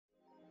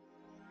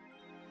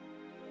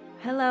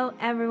Hello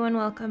everyone,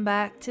 welcome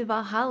back to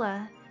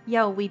Valhalla.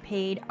 Yo, we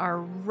paid our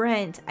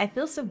rent. I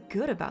feel so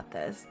good about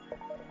this.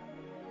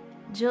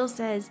 Jill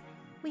says,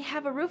 we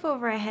have a roof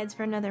over our heads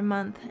for another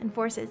month, and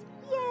Four says,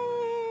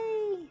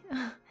 yay!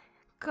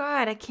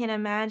 God, I can't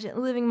imagine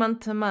living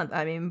month to month.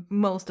 I mean,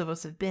 most of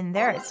us have been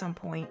there at some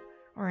point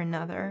or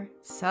another.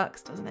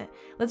 Sucks, doesn't it?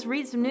 Let's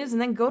read some news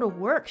and then go to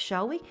work,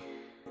 shall we?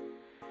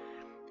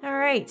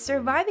 Alright,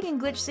 surviving in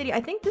Glitch City.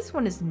 I think this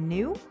one is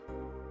new.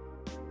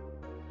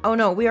 Oh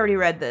no, we already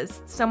read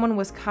this. Someone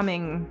was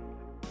coming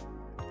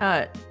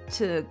to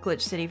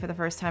Glitch City for the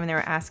first time and they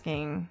were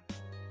asking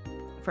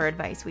for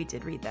advice. We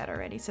did read that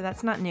already, so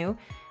that's not new.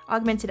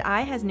 Augmented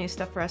Eye has new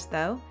stuff for us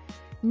though.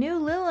 New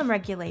Lilim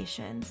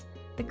regulations.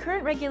 The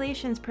current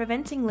regulations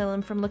preventing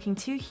Lilim from looking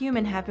too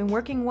human have been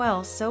working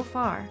well so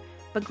far,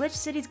 but Glitch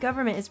City's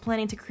government is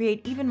planning to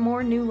create even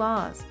more new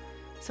laws,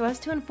 so as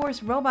to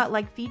enforce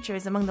robot-like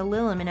features among the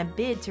Lilim in a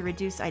bid to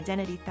reduce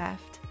identity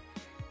theft.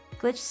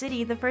 Glitch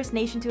City, the first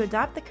nation to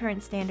adopt the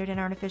current standard in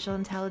artificial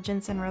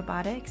intelligence and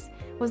robotics,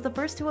 was the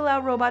first to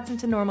allow robots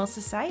into normal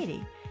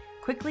society,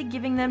 quickly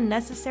giving them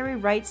necessary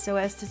rights so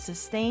as to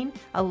sustain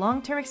a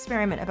long-term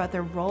experiment about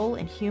their role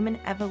in human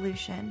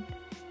evolution.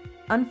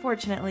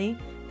 Unfortunately,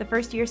 the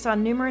first year saw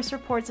numerous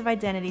reports of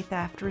identity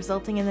theft,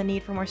 resulting in the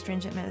need for more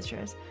stringent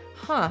measures.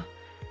 Huh.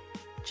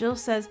 Jill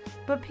says,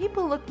 but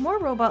people look more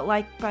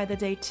robot-like by the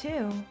day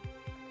too.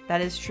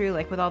 That is true,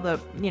 like with all the,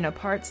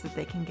 parts that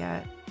they can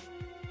get.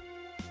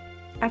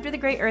 After the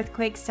Great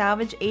Earthquake,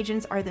 salvage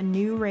agents are the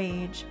new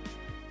rage.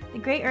 The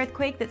Great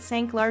Earthquake that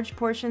sank large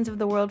portions of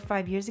the world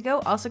 5 years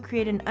ago also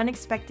created an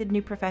unexpected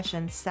new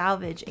profession,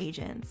 salvage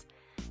agents.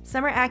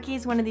 Summer Aki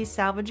is one of these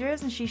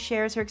salvagers, and she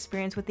shares her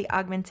experience with the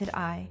Augmented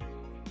Eye.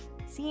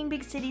 Seeing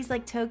big cities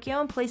like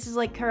Tokyo and places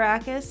like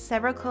Caracas,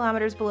 several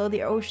kilometers below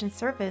the ocean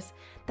surface,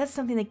 that's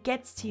something that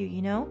gets to you,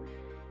 you know?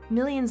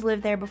 Millions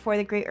lived there before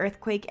the Great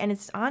Earthquake, and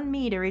it's on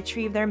me to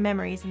retrieve their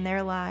memories and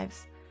their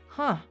lives.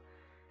 Huh.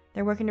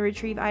 They're working to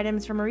retrieve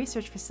items from a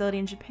research facility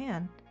in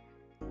Japan.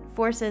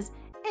 Four says,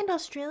 and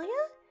Australia?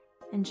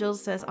 And Jill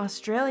says,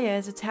 Australia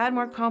is a tad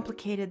more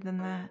complicated than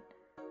that.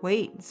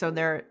 Wait, so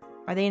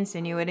are they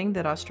insinuating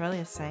that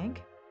Australia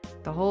sank?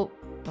 The whole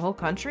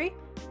country?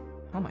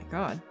 Oh my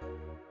god.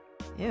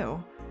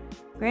 Ew.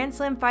 Grand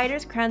Slam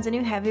Fighters crowns a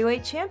new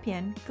heavyweight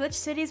champion. Glitch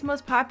City's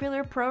most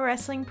popular pro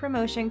wrestling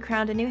promotion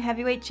crowned a new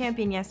heavyweight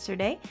champion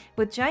yesterday,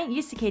 with Giant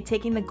Yusuke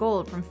taking the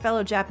gold from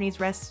fellow Japanese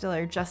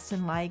wrestler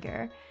Justin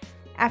Liger.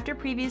 After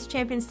previous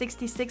champion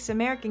 66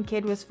 American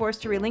Kid was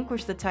forced to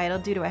relinquish the title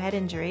due to a head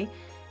injury,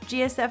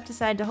 GSF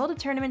decided to hold a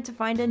tournament to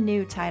find a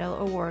new title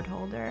award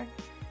holder.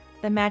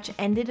 The match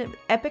ended an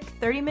epic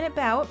 30-minute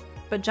bout,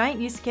 but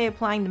Giant Yusuke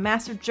applying the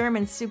massive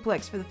German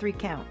suplex for the 3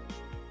 count.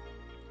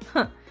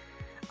 Huh.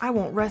 I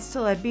won't rest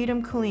till I beat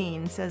him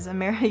clean, says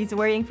he's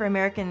waiting for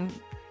American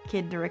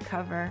Kid to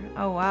recover.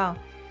 Oh wow.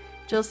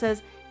 Jill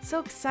says, so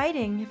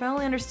exciting, if I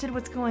only understood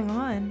what's going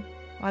on.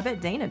 Well, I bet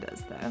Dana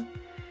does though.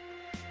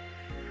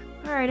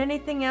 Alright,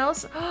 anything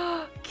else?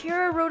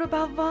 Kira wrote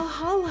about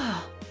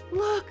Valhalla!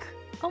 Look!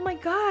 Oh my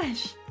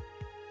gosh!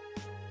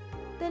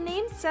 The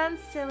name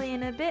sounds silly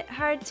and a bit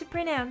hard to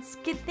pronounce.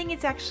 Good thing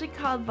it's actually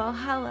called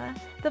Valhalla.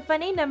 The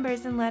funny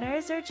numbers and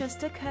letters are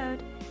just a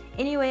code.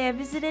 Anyway, I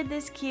visited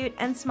this cute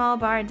and small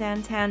bar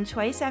downtown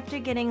twice after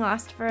getting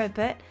lost for a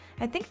bit.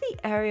 I think the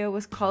area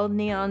was called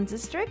Neon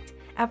District.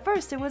 At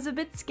first it was a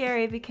bit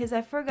scary because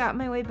I forgot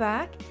my way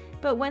back,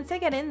 but once I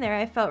got in there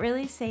I felt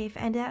really safe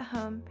and at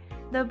home.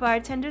 The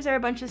bartenders are a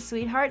bunch of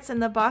sweethearts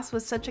and the boss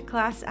was such a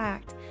class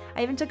act.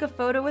 I even took a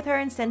photo with her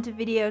and sent a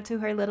video to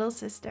her little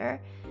sister.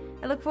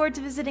 I look forward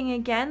to visiting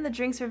again. The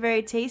drinks were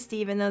very tasty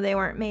even though they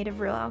weren't made of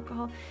real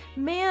alcohol.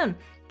 Man,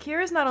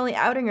 Kira's not only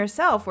outing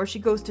herself where she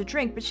goes to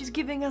drink, but she's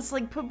giving us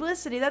like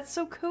publicity. That's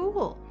so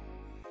cool.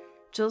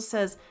 Jill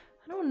says,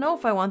 I don't know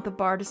if I want the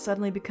bar to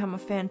suddenly become a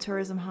fan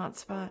tourism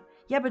hotspot.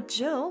 Yeah, but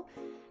Jill,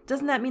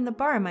 doesn't that mean the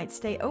bar might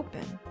stay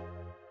open?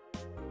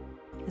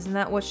 Isn't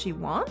that what she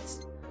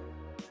wants?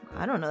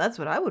 I don't know, that's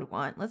what I would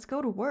want. Let's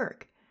go to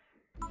work.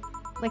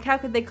 Like, how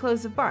could they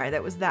close the bar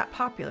that was that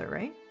popular,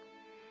 right?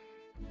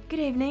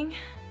 Good evening.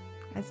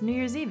 It's New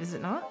Year's Eve, is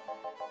it not?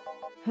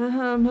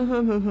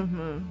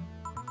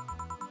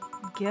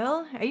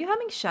 Gil, are you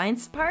having Shine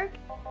Spark?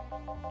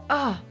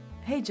 Ah,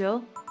 hey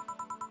Jill.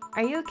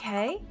 Are you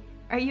okay?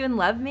 Are you in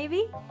love,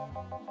 maybe?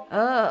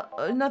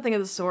 Nothing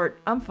of the sort.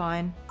 I'm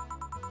fine.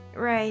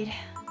 Right.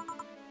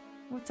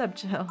 What's up,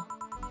 Jill?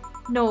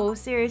 No,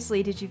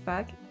 seriously, did you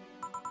fuck?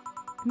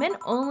 Men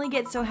only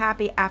get so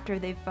happy after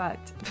they've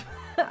fucked.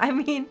 I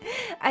mean,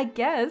 I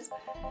guess.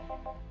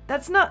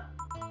 That's not...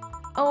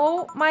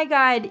 Oh my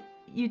god,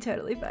 you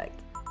totally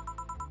fucked.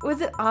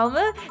 Was it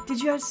Alma?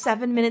 Did you have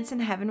 7 minutes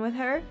in heaven with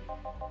her?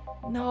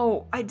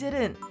 No, I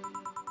didn't.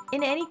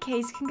 In any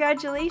case,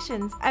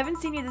 congratulations. I haven't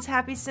seen you this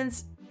happy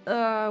since...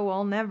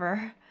 well,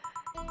 never.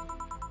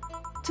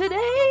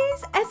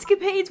 Today's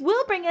escapades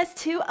will bring us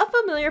to a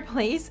familiar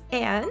place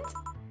and...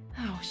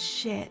 Oh,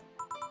 shit.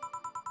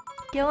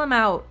 Gil, I'm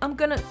out. I'm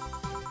gonna...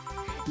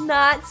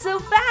 Not so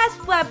fast,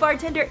 Flat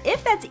Bartender,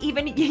 if that's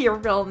even your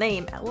real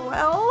name.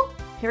 LOL.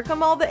 Here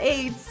come all the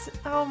 8s.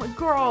 Oh, my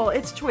girl,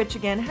 it's Twitch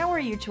again. How are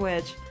you,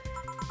 Twitch?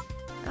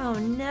 Oh,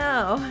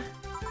 no.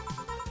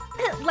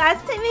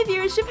 Last time my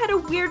viewership had a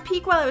weird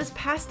peak while I was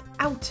passed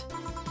out.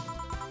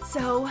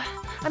 So,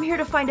 I'm here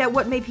to find out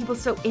what made people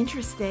so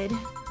interested.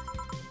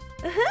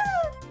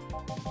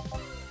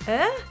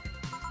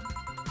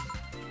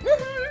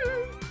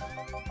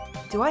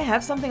 Do I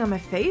have something on my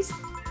face?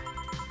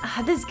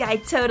 Ah, this guy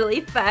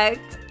totally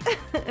fucked.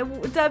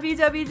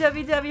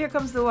 www, here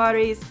comes the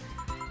wateries.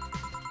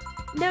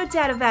 No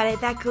doubt about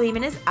it, that gleam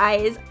in his eye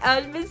is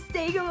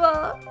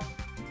unmistakable.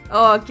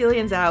 Oh,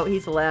 Gillian's out,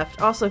 he's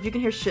left. Also, if you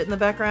can hear shit in the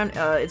background,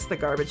 it's the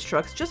garbage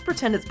trucks. Just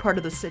pretend it's part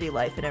of the city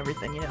life and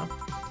everything, you know.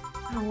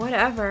 Oh,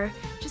 whatever.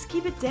 Just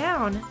keep it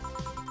down.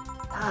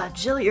 Ah,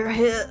 Jill, you're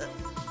here.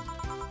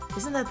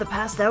 Isn't that the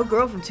passed out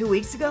girl from 2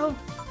 weeks ago?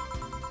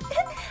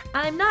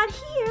 I'm not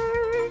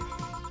here.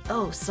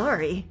 Oh,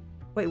 sorry.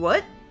 Wait,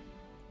 what?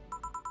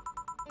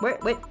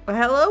 Wait,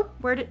 hello?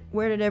 Where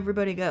did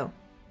everybody go?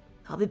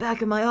 I'll be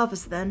back in my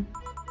office then.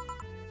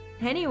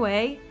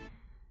 Anyway,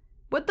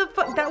 what the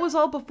fuck? That was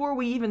all before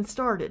we even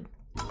started.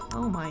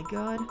 Oh my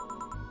god.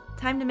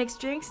 Time to mix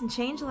drinks and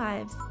change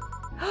lives.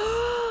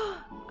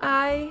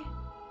 I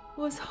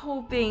was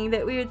hoping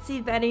that we would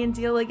see Betty and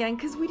Deal again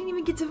because we didn't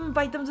even get to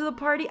invite them to the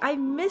party. I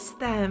missed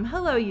them.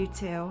 Hello, you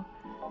two.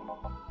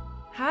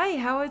 Hi,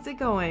 how is it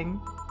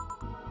going?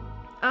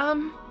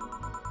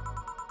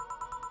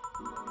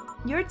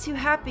 You're too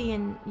happy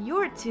and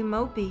you're too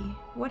mopey.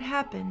 What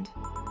happened?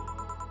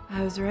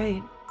 I was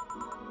right.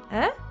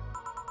 Eh?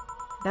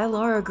 That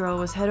Laura girl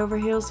was head over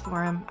heels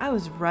for him. I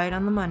was right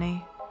on the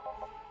money.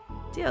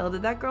 Deal,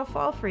 did that girl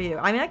fall for you?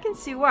 I mean, I can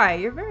see why.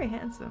 You're very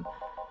handsome.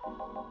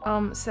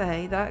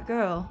 Say, that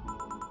girl.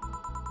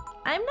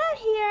 I'm not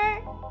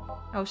here.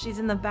 Oh, she's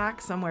in the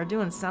back somewhere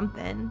doing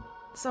something.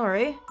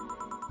 Sorry.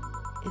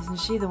 Isn't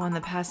she the one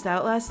that passed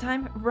out last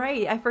time?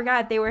 Right, I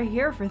forgot they were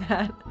here for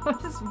that.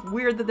 It's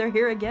weird that they're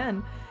here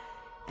again.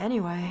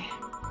 Anyway,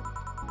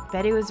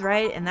 Betty was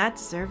right, and that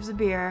deserves a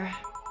beer.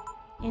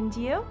 And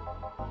you?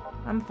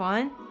 I'm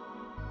fine.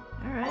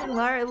 Alright,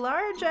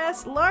 large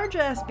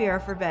ass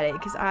beer for Betty,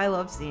 because I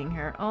love seeing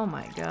her. Oh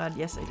my god,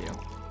 yes I do.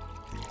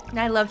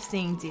 And I love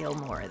seeing Deal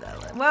more, though.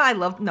 Well, I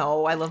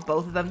love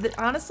both of them.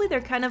 Honestly,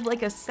 they're kind of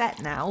like a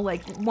set now.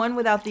 Like, one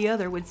without the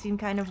other would seem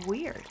kind of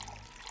weird.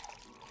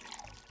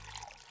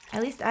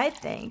 At least I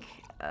think.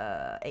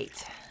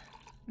 8.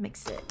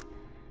 Mix it.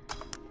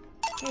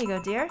 Here you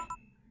go, dear.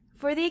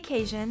 For the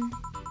occasion.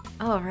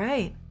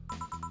 Alright.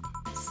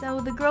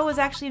 So the girl was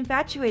actually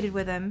infatuated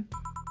with him.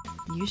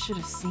 You should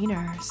have seen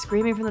her,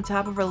 screaming from the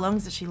top of her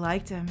lungs that she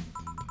liked him.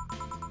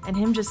 And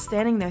him just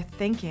standing there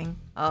thinking,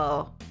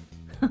 oh,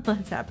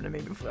 that's happened to me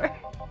before.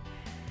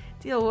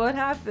 Deal, what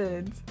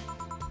happened?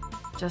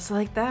 Just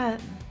like that.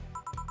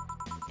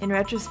 In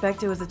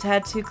retrospect, it was a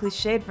tad too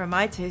cliched for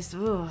my taste.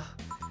 Ugh.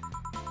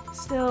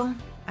 Still,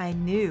 I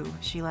knew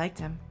she liked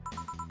him.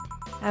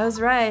 I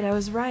was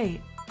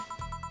right.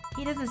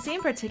 He doesn't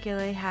seem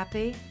particularly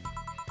happy.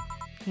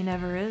 He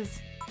never is.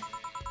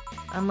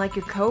 Unlike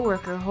your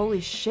coworker,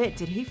 holy shit,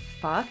 did he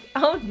fuck?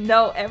 Oh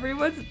no,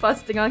 everyone's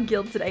busting on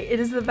Gil today. It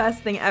is the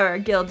best thing ever.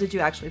 Gil, did you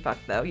actually fuck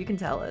though? You can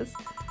tell us.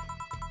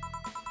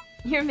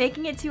 You're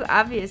making it too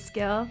obvious,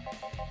 Gil.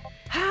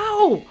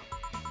 How?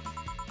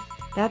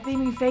 That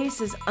beaming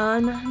face is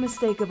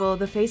unmistakable.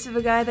 The face of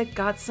a guy that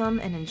got some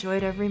and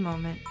enjoyed every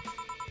moment.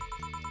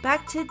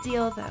 Back to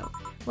Deal, though.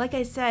 Like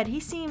I said, he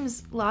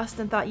seems lost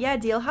and thought, yeah,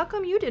 Deal, how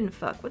come you didn't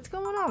fuck? What's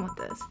going on with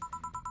this?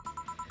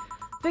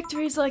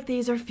 Victories like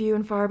these are few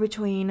and far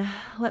between.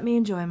 Let me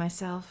enjoy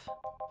myself.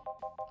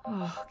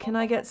 Oh, can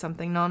I get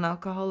something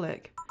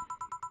non-alcoholic?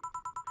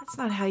 That's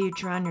not how you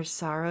drown your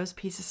sorrows,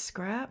 piece of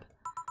scrap.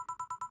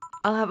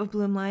 I'll have a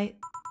Bloom Light.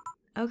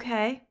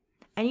 Okay.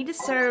 I need to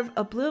serve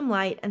a Bloom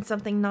Light and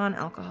something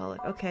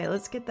non-alcoholic. Okay,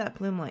 let's get that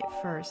Bloom Light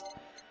first.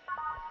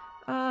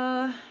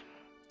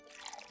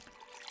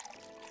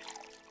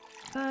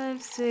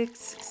 5, 6,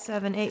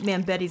 7, 8.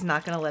 Man, Betty's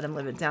not gonna let him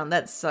live it down.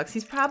 That sucks.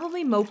 He's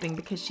probably moping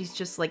because she's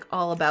just like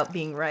all about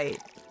being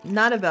right.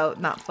 Not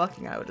about not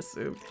fucking, I would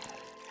assume.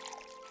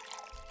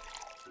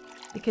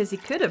 Because he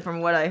could have, from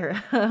what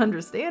I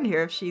understand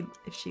here, if she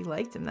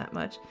liked him that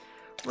much.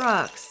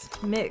 Rocks.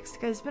 Mixed.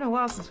 Guys, it's been a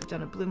while since we've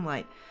done a Bloom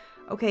Light.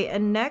 Okay,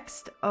 and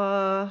next,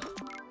 I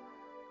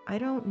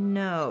don't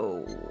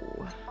know.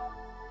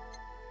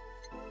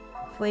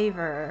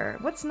 Flavor.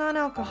 What's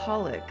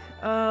non-alcoholic?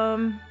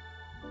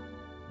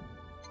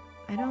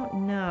 I don't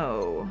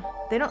know.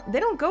 They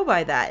don't go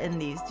by that in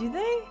these, do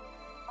they?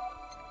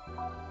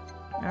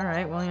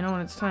 Alright, well, you know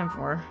what it's time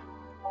for.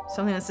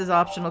 Something that says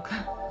optional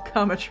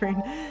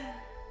Cometrine.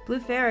 Blue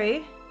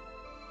Fairy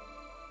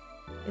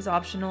is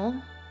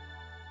optional.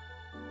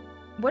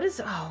 What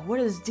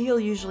does Deal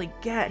usually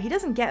get? He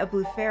doesn't get a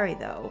Blue Fairy,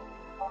 though.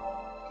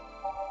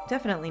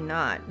 Definitely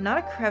not. Not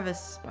a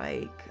Crevice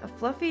Spike. A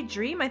Fluffy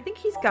Dream? I think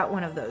he's got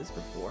one of those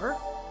before.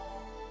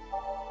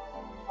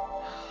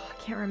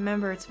 I can't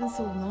remember. It's been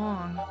so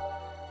long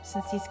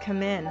since he's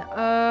come in.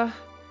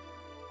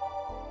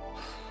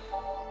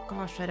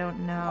 Gosh, I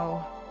don't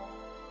know.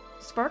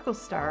 Sparkle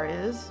Star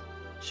is.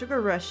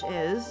 Sugar Rush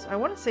is. I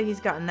want to say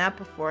he's gotten that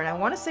before, and I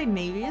want to say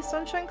maybe a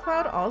Sunshine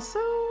Cloud also?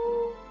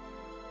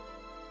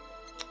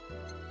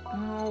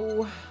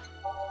 Oh,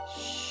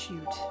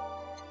 shoot.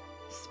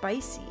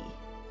 Spicy.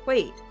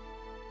 Wait.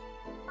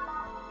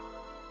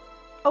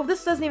 Oh,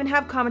 this doesn't even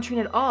have Cometrine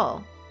at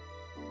all.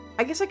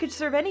 I guess I could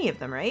serve any of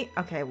them, right?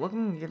 Okay, well,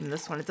 I'm gonna give him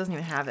this one. It doesn't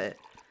even have it.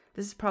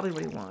 This is probably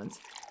what he wants.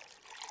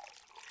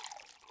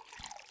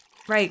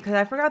 Right, because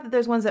I forgot that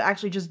there's ones that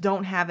actually just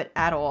don't have it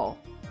at all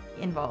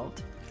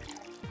involved.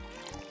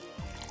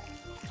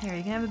 Here,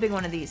 you can have a big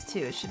one of these too.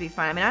 It should be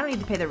fine. I mean, I don't need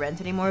to pay the rent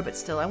anymore, but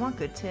still, I want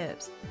good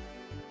tips.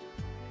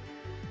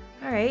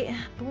 Alright,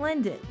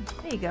 blend it.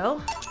 There you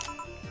go.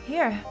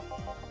 Here.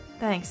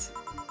 Thanks.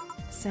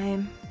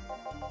 Same.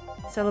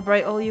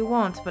 Celebrate all you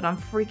want, but I'm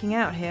freaking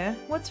out here.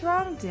 What's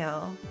wrong,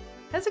 Dill?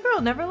 Has a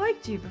girl never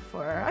liked you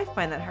before? I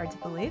find that hard to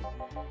believe.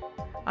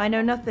 I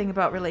know nothing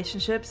about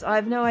relationships. I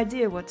have no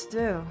idea what to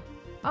do.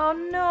 Oh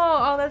no!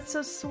 Oh, that's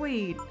so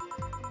sweet.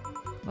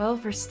 Well,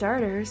 for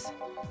starters,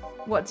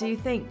 what do you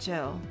think,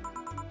 Jill?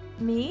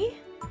 Me?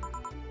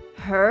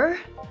 Her?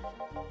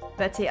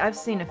 Betty, I've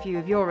seen a few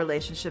of your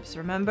relationships,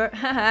 remember?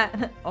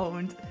 Haha,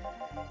 owned.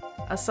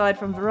 Aside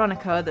from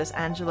Veronica, there's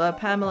Angela,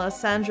 Pamela,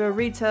 Sandra,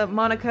 Rita,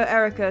 Monica,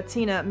 Erica,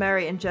 Tina,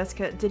 Mary, and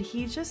Jessica. Did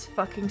he just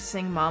fucking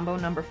sing Mambo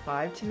number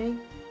 5 to me?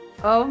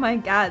 Oh my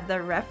god,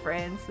 the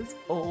reference is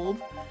old.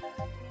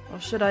 Or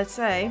should I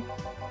say?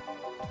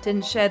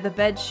 Didn't share the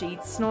bed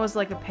sheets, snores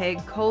like a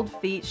pig, cold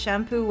feet,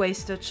 shampoo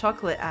waster,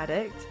 chocolate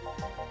addict.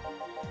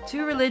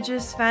 Too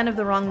religious, fan of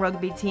the wrong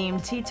rugby team,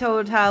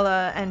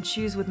 teetotaler, and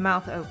chews with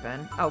mouth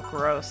open. Oh,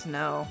 gross,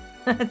 no.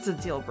 That's a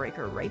deal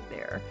breaker right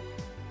there.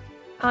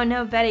 Oh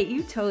no, Betty,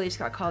 you totally just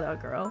got called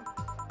out, girl.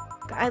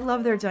 I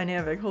love their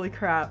dynamic, holy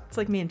crap. It's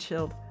like me and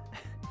Chilled.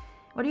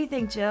 What do you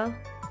think, Jill?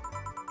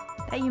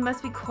 That you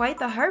must be quite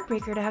the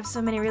heartbreaker to have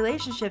so many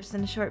relationships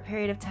in a short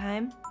period of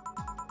time.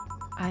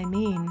 I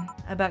mean,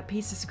 about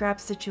piece of scrap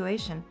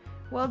situation.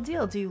 Well,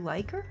 Deal, do you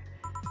like her?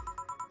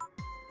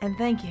 And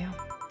thank you.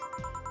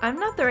 I'm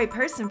not the right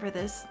person for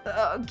this.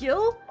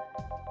 Gil?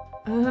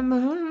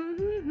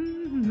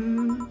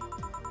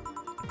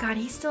 God,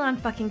 he's still on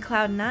fucking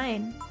Cloud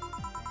 9.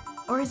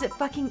 Or is it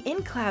fucking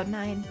in Cloud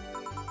 9?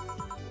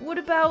 What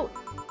about...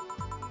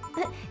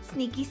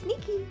 Sneaky,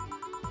 sneaky.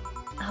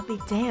 I'll be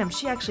damned,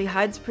 she actually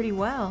hides pretty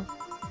well.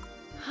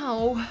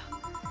 Oh.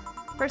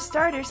 For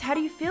starters, how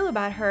do you feel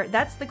about her?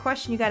 That's the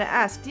question you gotta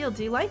ask. Deal,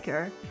 do you like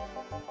her?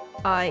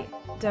 I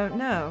don't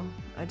know.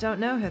 I don't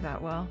know her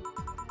that well.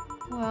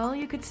 Well,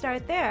 you could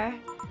start there.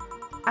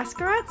 Ask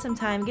her out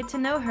sometime, get to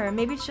know her.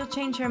 Maybe she'll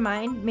change her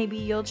mind, maybe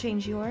you'll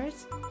change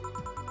yours.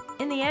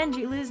 In the end,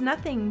 you lose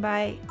nothing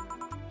by...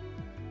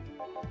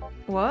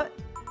 What?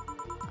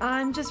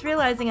 I'm just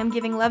realizing I'm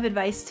giving love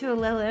advice to a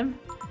Lilim.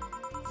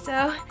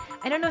 So,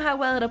 I don't know how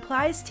well it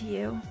applies to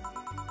you.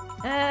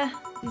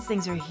 These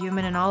things are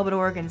human and all but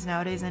organs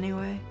nowadays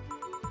anyway.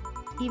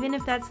 Even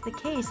if that's the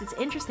case, it's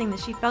interesting that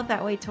she felt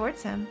that way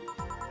towards him.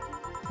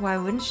 Why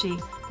wouldn't she?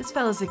 This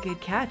fellow's a good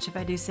catch, if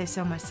I do say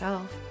so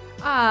myself.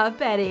 Ah,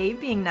 Betty,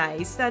 being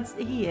nice.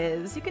 He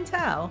is. You can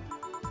tell.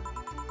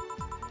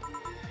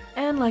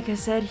 And like I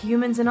said,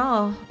 humans and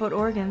all, but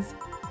organs.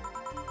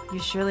 You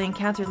surely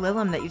encountered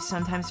Lilim that you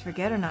sometimes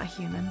forget are not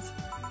humans.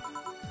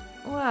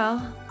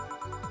 Well,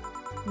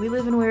 we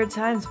live in weird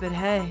times, but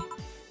hey,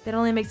 that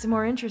only makes it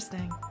more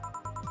interesting.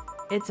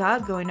 It's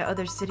odd going to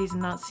other cities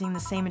and not seeing the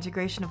same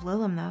integration of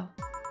Lilim, though.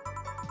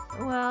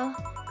 Well,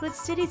 Glitch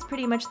City's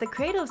pretty much the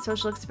cradle of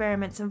social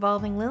experiments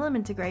involving Lilim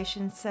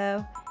integration,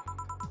 so...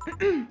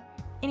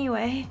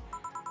 Anyway,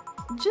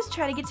 just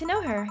try to get to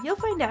know her. You'll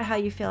find out how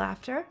you feel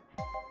after.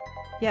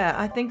 Yeah,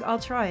 I think I'll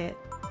try it.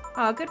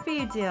 Aw, good for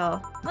you,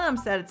 Deal. Well, I'm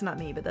sad it's not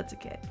me, but that's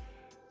okay.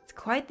 It's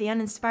quite the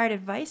uninspired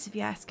advice, if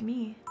you ask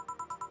me.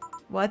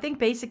 Well, I think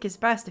basic is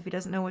best if he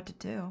doesn't know what to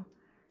do.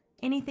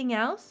 Anything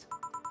else?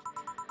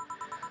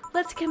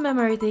 Let's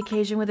commemorate the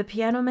occasion with a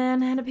piano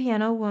man and a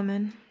piano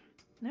woman.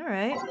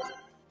 Alright.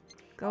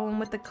 Going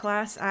with the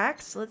class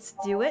acts. Let's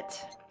do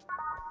it.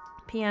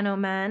 Piano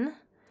man.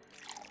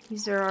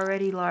 These are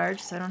already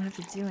large, so I don't have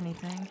to do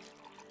anything.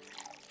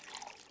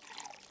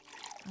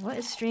 What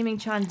is Streaming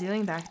Chan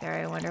doing back there,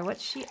 I wonder?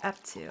 What's she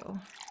up to?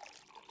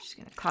 She's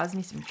gonna cause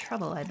me some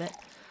trouble, I bet.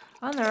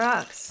 On the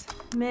rocks.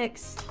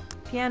 Mixed.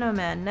 Piano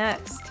man,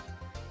 next.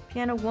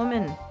 Piano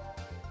woman.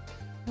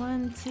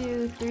 1,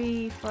 2,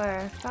 3,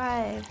 4,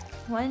 5.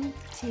 1,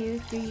 2,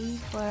 3,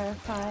 4,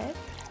 5.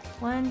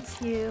 1,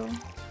 2,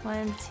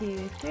 1, 2,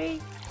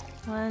 3.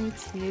 1,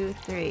 2,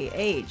 3.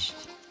 Aged.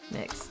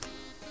 Mixed.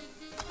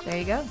 There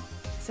you go.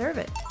 Serve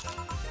it.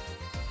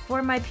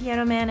 For my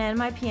piano man and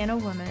my piano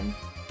woman.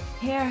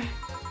 Here.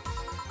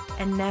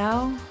 And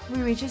now,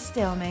 we reach a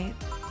stalemate.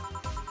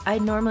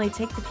 I'd normally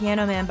take the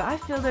piano man, but I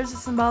feel there's a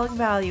symbolic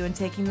value in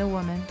taking the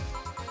woman.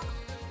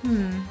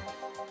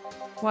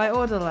 Why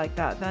order like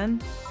that,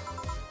 then?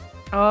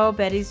 Oh,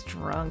 Betty's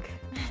drunk.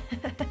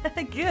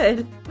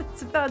 Good.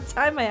 It's about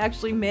time I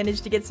actually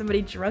managed to get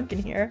somebody drunk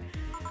in here.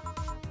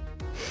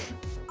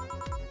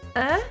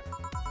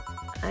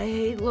 I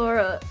hate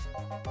Laura.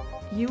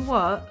 You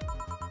what?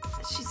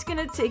 She's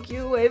gonna take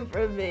you away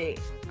from me.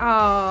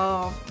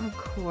 Oh, of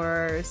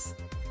course.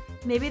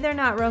 Maybe they're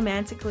not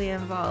romantically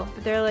involved,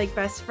 but they're like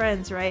best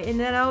friends, right? And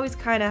that always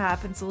kind of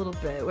happens a little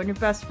bit when your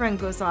best friend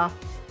goes off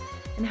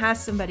and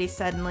has somebody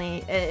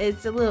suddenly.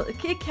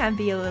 It can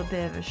be a little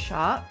bit of a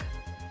shock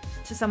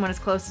to someone as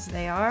close as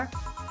they are.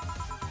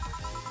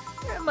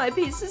 You're my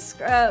piece of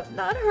scrap,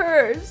 not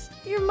hers.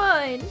 You're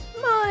mine,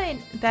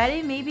 mine.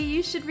 Betty, maybe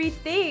you should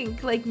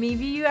rethink. Like,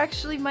 maybe you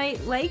actually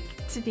might like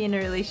to be in a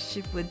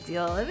relationship with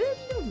Deal. I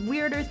mean,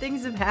 weirder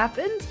things have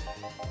happened.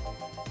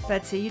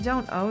 Betsy, you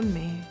don't own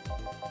me.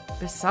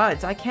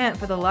 Besides, I can't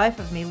for the life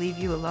of me leave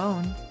you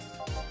alone.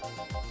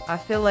 I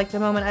feel like the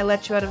moment I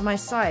let you out of my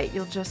sight,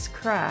 you'll just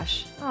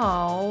crash.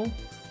 Oh,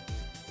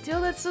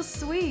 Deal, that's so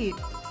sweet.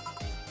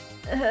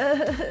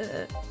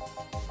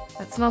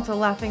 That's not a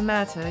laughing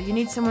matter. You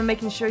need someone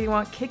making sure you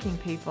aren't kicking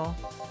people.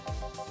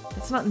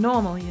 It's not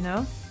normal, you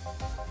know?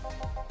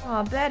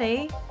 Aw,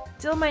 Betty.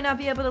 Dill might not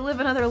be able to live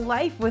another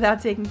life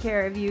without taking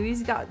care of you.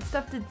 He's got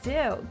stuff to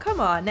do. Come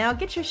on now,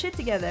 get your shit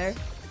together.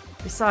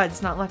 Besides,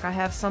 it's not like I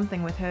have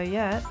something with her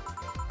yet.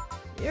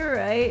 You're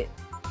right.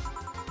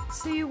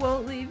 So you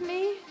won't leave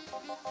me?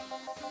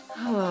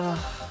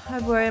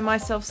 I'd worry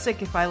myself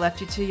sick if I left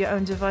you to your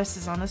own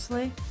devices,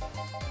 honestly.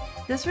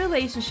 This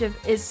relationship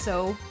is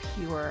so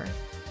pure.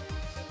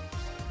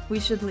 We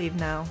should leave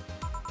now.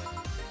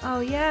 Oh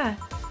yeah.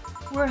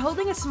 We're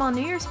holding a small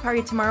New Year's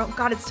party tomorrow.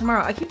 God, it's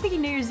tomorrow. I keep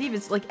thinking New Year's Eve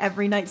is like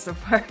every night so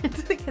far.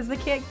 It's because they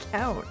can't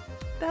count.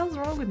 What the hell's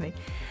wrong with me?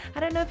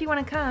 I don't know if you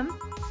want to come.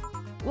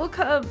 We'll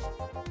come.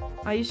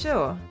 Are you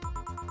sure?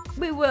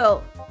 We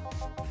will.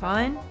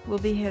 Fine. We'll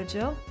be here,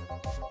 Jill.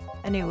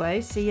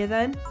 Anyway, see you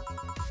then.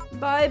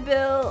 Bye,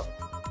 Bill.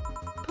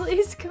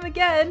 Please come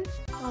again.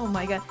 Oh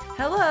my god.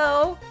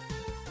 Hello.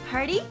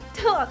 Party?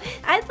 Oh,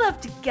 I'd love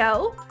to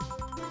go.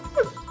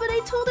 But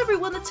I told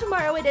everyone that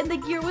tomorrow I'd end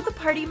the year with a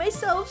party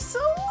myself, so...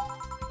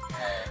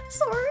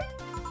 Sorry.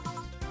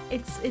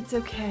 It's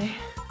okay.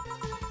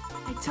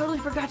 I totally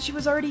forgot she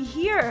was already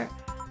here.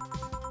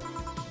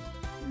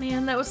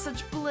 Man, that was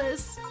such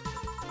bliss.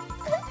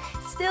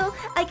 Still,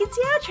 I can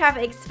see how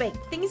traffic spikes.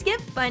 Things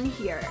get fun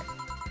here.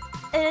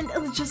 And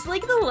just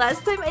like the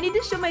last time, I need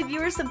to show my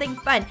viewers something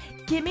fun.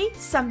 Give me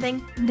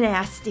something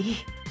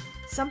nasty.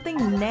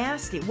 Something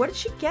nasty. What did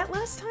she get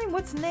last time?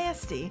 What's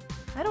nasty?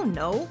 I don't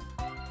know.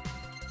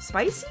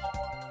 Spicy?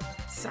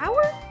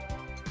 Sour?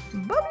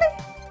 Bubbly?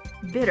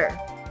 Bitter.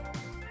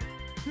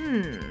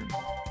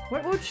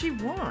 What would she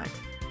want?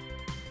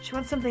 She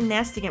wants something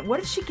nasty again. What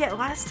did she get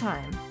last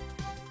time?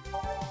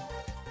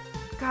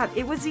 God,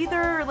 it was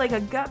either like a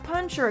gut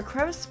punch or a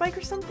crevice spike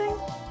or something?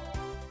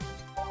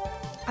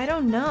 I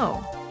don't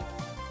know.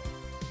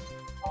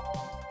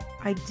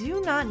 I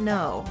do not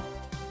know.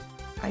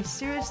 I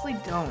seriously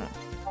don't.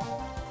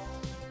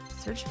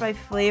 Search by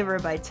flavor,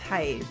 by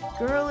type.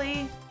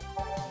 Girly,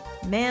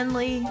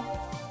 manly,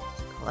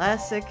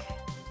 classic,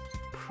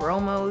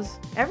 promos.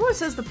 Everyone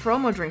says the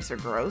promo drinks are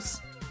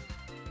gross.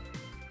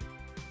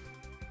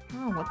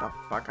 Oh, what the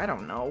fuck? I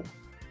don't know.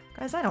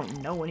 Guys, I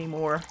don't know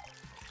anymore.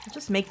 I'll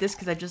just make this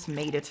because I just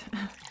made it.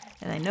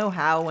 And I know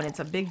how when it's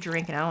a big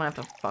drink and I don't have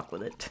to fuck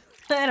with it.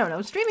 I don't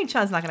know. Streaming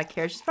Chan's not going to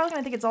care. She's probably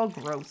going to think it's all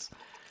gross.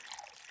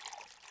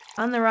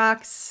 On the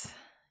rocks.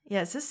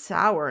 Yeah, it's just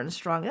sour and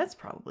strong. That's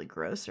probably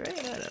gross, right?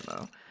 I don't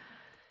know.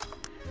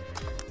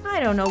 I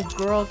don't know,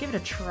 girl. Give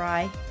it a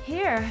try.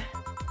 Here.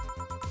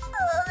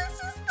 Oh, this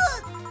is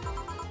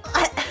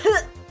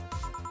the...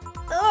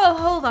 Oh,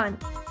 hold on.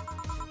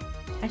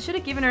 I should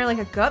have given her like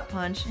a gut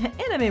punch.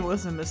 Anime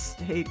was a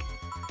mistake.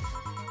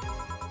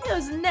 It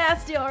was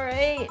nasty,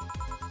 alright.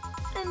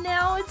 And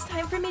now it's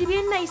time for me to be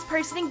a nice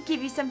person and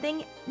give you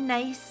something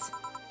nice.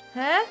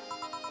 Huh?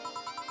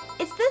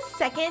 It's the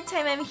second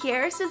time I'm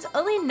here, so it's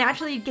only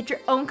natural you'd get your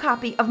own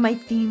copy of my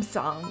theme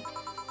song.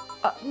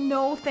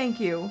 No, thank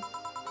you.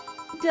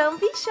 Don't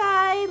be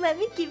shy. Let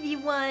me give you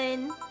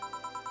one.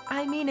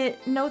 I mean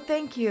it. No,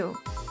 thank you.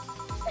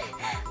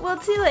 Well,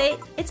 too late.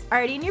 It's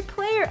already in your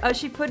player. Oh,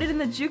 she put it in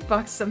the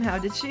jukebox somehow,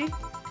 did she?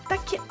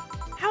 That kid...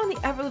 How in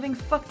the ever-living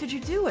fuck did you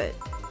do it?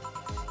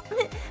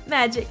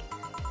 Magic.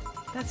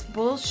 That's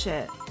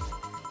bullshit.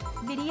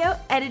 Video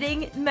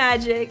editing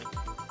magic.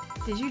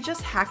 Did you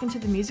just hack into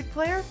the music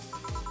player?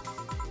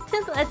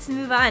 Let's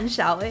move on,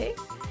 shall we?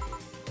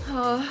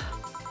 Oh.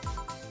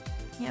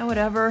 Yeah,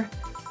 whatever.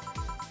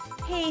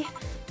 Hey,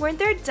 weren't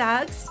there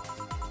dogs?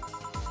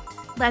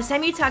 Last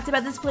time you talked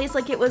about this place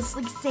like it was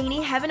like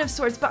zany heaven of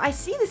sorts, but I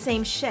see the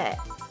same shit.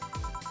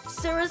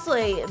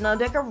 Seriously, no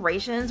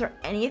decorations or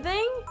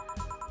anything?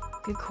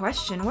 Good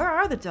question. Where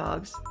are the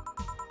dogs?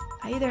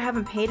 I either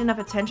haven't paid enough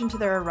attention to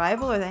their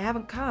arrival or they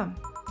haven't come.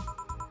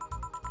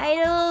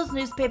 Idols,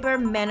 newspaper,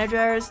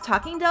 managers,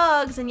 talking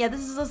dogs, and yeah,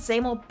 this is the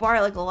same old bar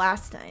like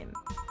last time.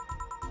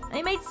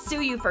 I might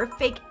sue you for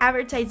fake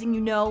advertising, you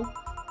know.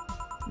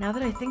 Now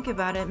that I think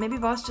about it, maybe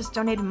boss just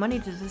donated money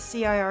to the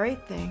CIRA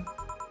thing.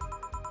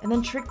 And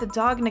then tricked the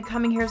dog into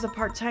coming here as a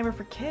part-timer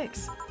for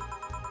kicks.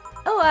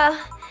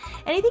 Oh,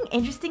 anything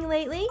interesting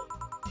lately?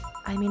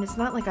 I mean, it's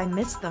not like I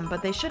missed them,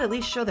 but they should at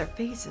least show their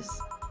faces.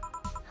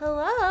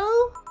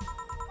 Hello?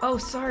 Oh,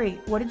 sorry.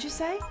 What did you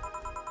say?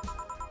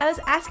 I was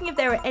asking if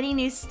there were any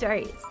news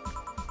stories.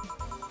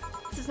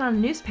 This is not a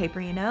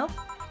newspaper, you know?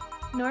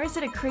 Nor is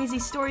it a crazy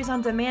stories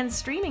on demand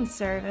streaming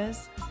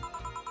service.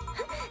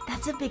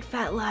 That's a big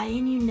fat lie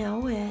and you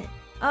know it.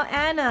 Oh,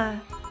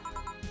 Anna.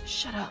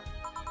 Shut up.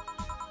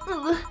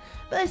 Ugh,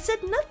 but I said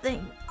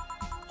nothing.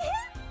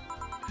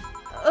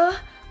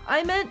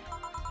 I meant...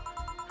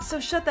 So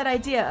shut that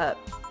idea up.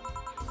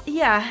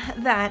 Yeah,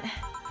 that.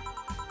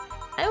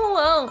 I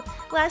won't.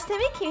 Last time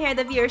I came here,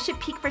 the viewership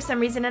peaked for some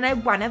reason, and I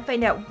want to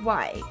find out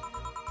why.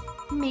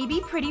 Maybe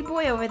pretty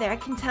boy over there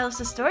can tell us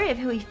a story of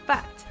who he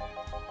fucked.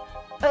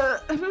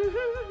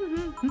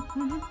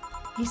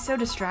 He's so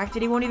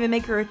distracted he won't even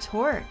make a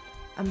retort.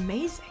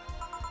 Amazing.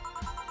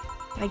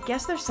 I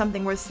guess there's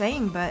something worth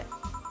saying, but...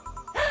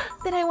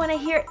 Then I want to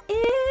hear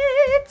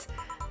it!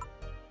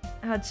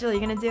 Oh, Jill,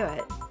 you're gonna do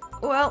it.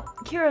 Well,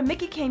 Kira,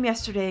 Mickey came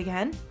yesterday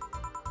again.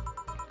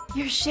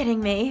 You're shitting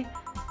me.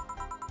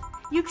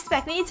 You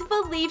expect me to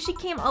believe she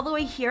came all the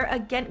way here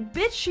again?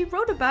 Bitch, she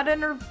wrote about it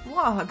in her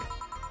vlog.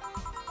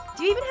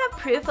 Do you even have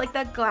proof like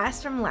that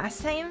glass from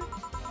last time?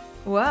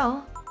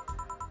 Well,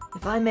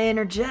 if I may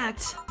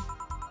interject.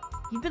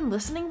 You've been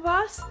listening,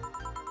 boss?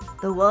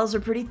 The walls are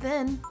pretty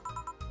thin.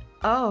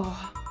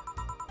 Oh.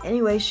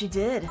 Anyway, she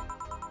did.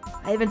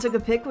 I even took a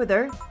pic with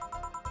her.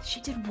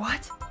 She did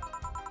what?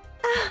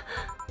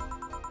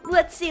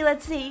 Let's see. Why?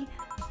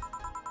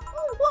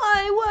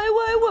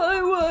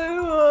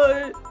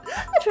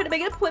 I try to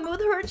make an appointment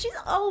with her and she's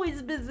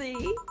always busy.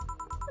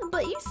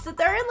 But you sit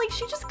there and like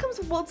she just comes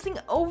waltzing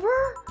over?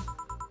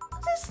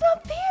 That's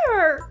not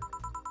fair.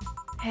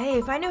 Hey,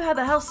 if I knew how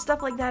the hell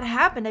stuff like that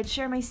happened, I'd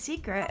share my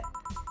secret.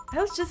 I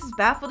was just as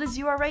baffled as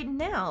you are right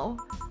now.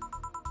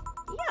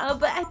 Yeah,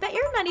 but I bet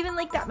you're not even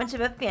like that much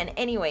of a fan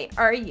anyway,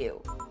 are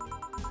you?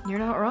 You're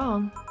not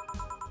wrong.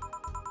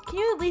 Can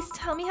you at least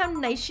tell me how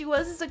nice she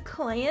was as a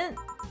client?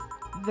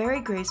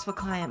 Very graceful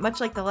client, much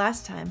like the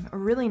last time. A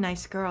really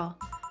nice girl.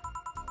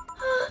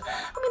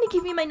 I'm gonna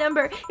give you my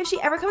number. If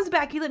she ever comes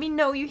back, you let me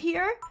know, you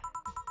hear?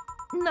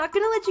 I'm not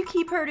gonna let you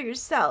keep her to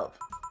yourself.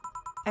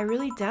 I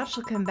really doubt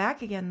she'll come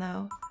back again,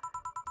 though.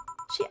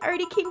 She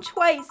already came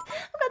twice.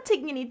 I'm not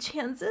taking any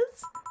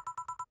chances.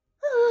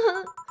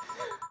 I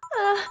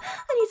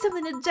need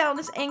something to down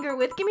this anger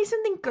with. Give me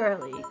something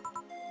girly.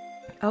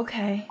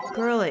 Okay,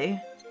 girly.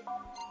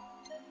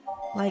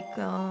 Like, I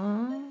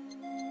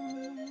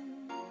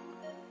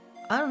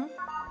don't know.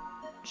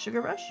 Sugar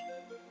Rush?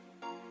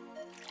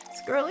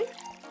 It's girly?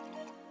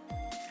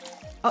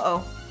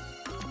 Uh-oh.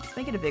 Let's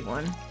make it a big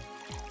one.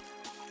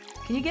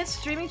 Can you get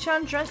Streaming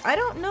Chan drunk? I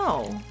don't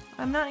know.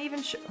 I'm not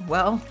even sure.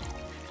 Well,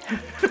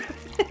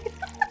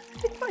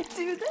 if I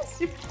do this,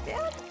 you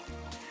can.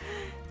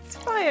 It's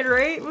fine,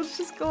 right? Let's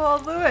just go all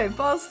the way.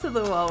 Balls to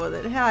the wall with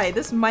it. Hi,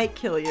 this might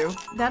kill you.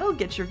 That'll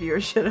get your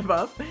viewership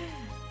up.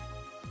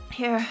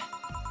 Here.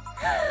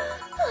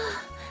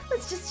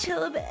 Let's just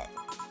chill a bit.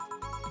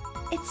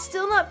 It's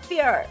still not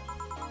fair.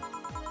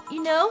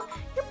 You know,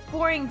 you're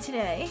boring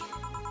today.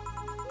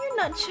 You're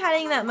not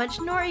chatting that much,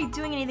 nor are you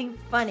doing anything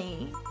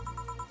funny.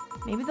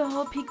 Maybe the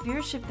whole peak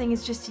viewership thing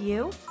is just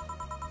you?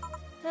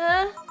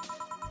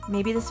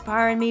 Maybe the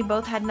Spar and me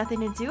both had nothing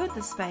to do with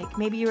the spike.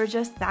 Maybe you were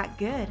just that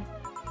good.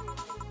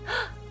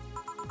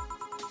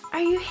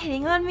 Are you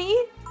hitting on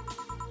me?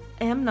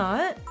 I am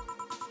not.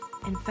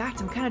 In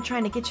fact, I'm kind of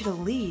trying to get you to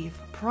leave.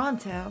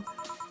 Pronto.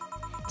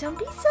 Don't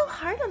be so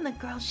hard on the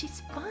girl.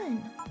 She's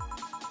fun.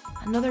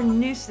 Another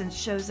nuisance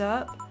shows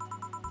up.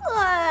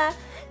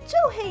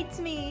 Joe hates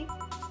me.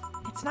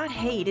 It's not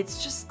hate,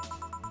 it's just...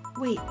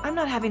 Wait, I'm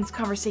not having this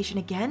conversation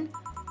again.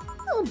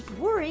 Oh,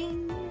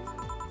 boring.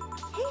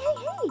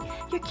 Hey,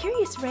 you're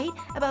curious, right?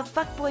 About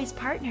Fuckboy's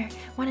partner.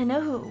 Want to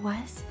know who it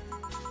was?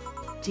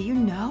 Do you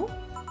know?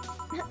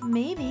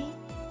 Maybe.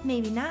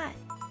 Maybe not.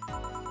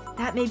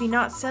 That maybe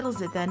not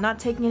settles it then, not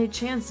taking any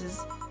chances.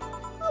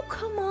 Oh,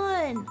 come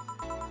on.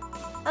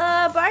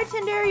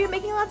 Bartender, you're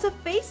making lots of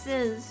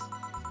faces.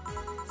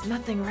 It's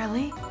nothing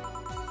really.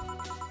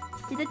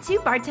 Did the two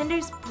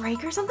bartenders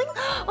break or something?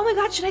 Oh my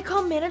god, should I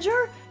call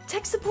manager?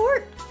 Tech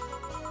support?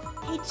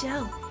 Hey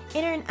Joe,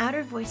 inner and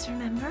outer voice,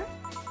 remember?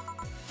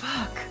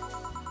 Fuck.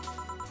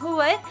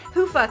 What?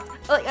 Who fucked?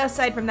 Like,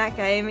 aside from that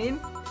guy, I mean.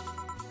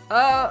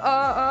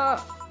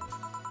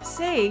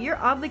 Say, you're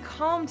oddly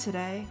calm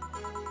today.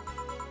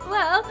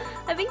 Well,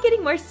 I've been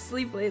getting more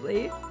sleep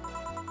lately.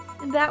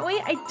 That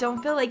way, I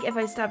don't feel like if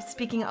I stop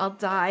speaking, I'll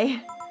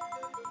die.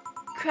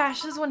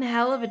 Crash is one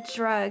hell of a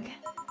drug.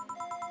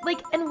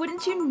 Like, and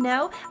wouldn't you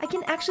know, I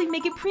can actually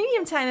make it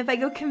premium time if I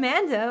go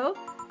commando.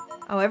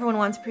 Oh, everyone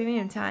wants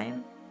premium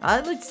time.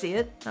 I'd like to see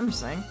it. I'm just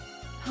saying.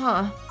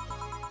 Huh.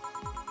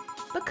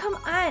 But come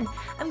on,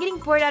 I'm getting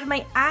bored out of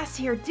my ass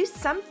here. Do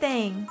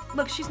something.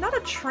 Look, she's not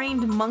a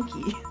trained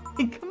monkey.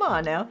 Come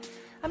on now.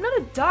 I'm not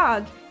a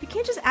dog. You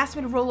can't just ask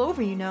me to roll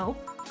over, you know.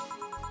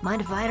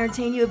 Mind if I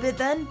entertain you a bit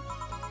then?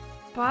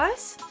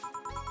 Boss?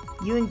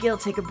 You and Gil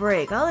take a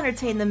break. I'll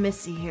entertain the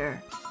Missy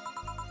here.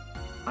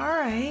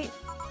 Alright.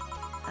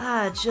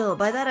 Ah, Jill,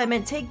 by that I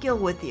meant take Gil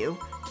with you.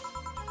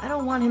 I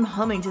don't want him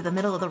humming to the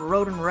middle of the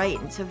road and right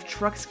into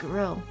Truck's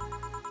grill.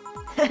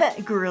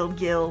 Grilled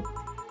Gil.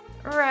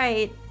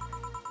 Right.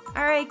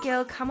 Alright,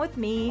 Gil, come with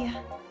me.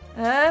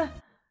 Oh,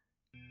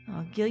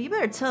 Gil, you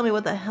better tell me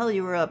what the hell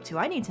you were up to.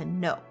 I need to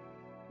know.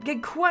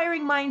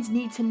 Inquiring minds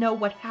need to know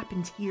what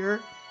happened here.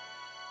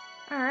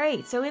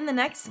 Alright, so in the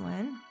next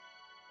one,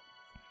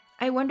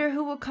 I wonder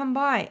who will come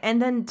by.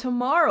 And then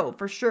tomorrow,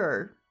 for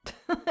sure.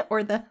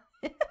 Or the...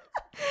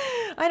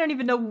 I don't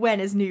even know when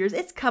is New Year's.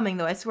 It's coming,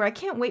 though, I swear. I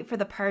can't wait for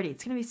the party.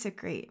 It's going to be so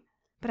great.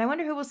 But I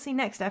wonder who we'll see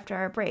next after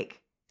our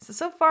break.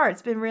 So far,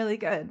 it's been really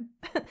good.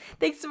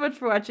 Thanks so much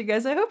for watching,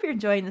 guys. I hope you're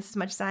enjoying this as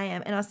much as I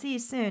am. And I'll see you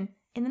soon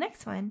in the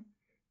next one.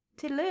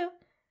 Toodaloo.